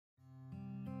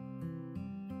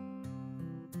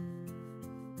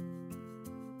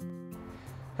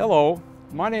Hello,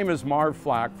 my name is Marv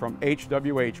Flak from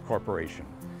HWH Corporation.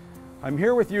 I'm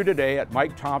here with you today at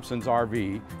Mike Thompson's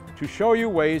RV to show you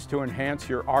ways to enhance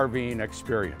your RVing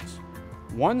experience.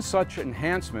 One such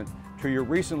enhancement to your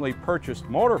recently purchased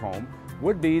motorhome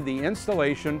would be the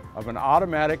installation of an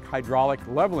automatic hydraulic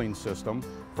leveling system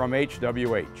from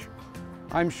HWH.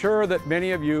 I'm sure that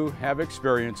many of you have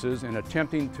experiences in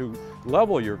attempting to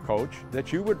level your coach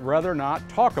that you would rather not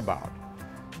talk about.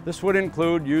 This would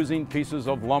include using pieces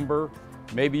of lumber.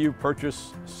 Maybe you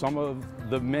purchase some of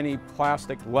the many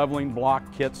plastic leveling block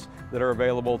kits that are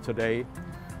available today.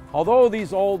 Although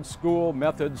these old school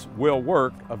methods will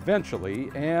work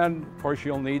eventually, and of course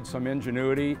you'll need some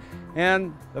ingenuity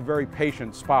and a very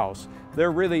patient spouse,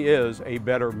 there really is a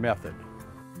better method.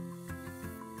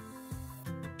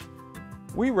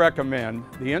 We recommend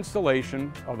the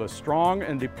installation of a strong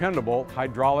and dependable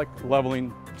hydraulic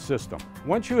leveling system.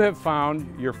 Once you have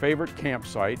found your favorite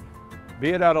campsite, be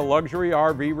it at a luxury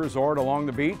RV resort along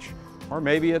the beach, or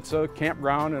maybe it's a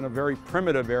campground in a very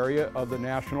primitive area of the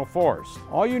National Forest,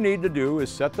 all you need to do is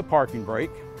set the parking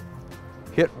brake,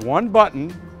 hit one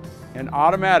button, and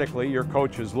automatically your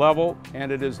coach is level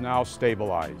and it is now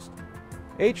stabilized.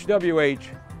 HWH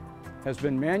has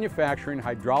been manufacturing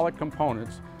hydraulic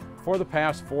components for the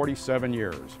past 47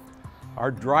 years. Our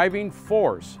driving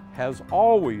force has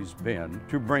always been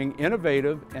to bring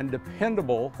innovative and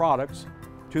dependable products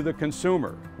to the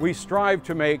consumer. We strive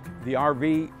to make the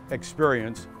RV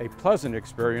experience a pleasant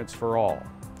experience for all.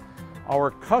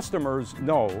 Our customers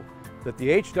know that the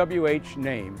HWH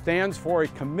name stands for a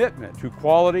commitment to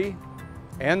quality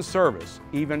and service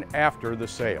even after the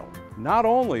sale. Not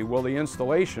only will the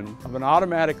installation of an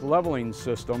automatic leveling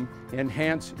system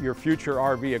enhance your future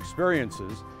RV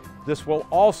experiences, this will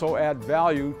also add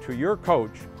value to your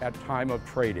coach at time of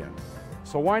trade-in.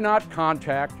 So why not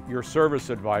contact your service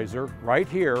advisor right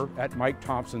here at Mike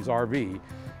Thompson's RV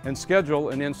and schedule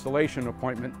an installation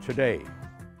appointment today.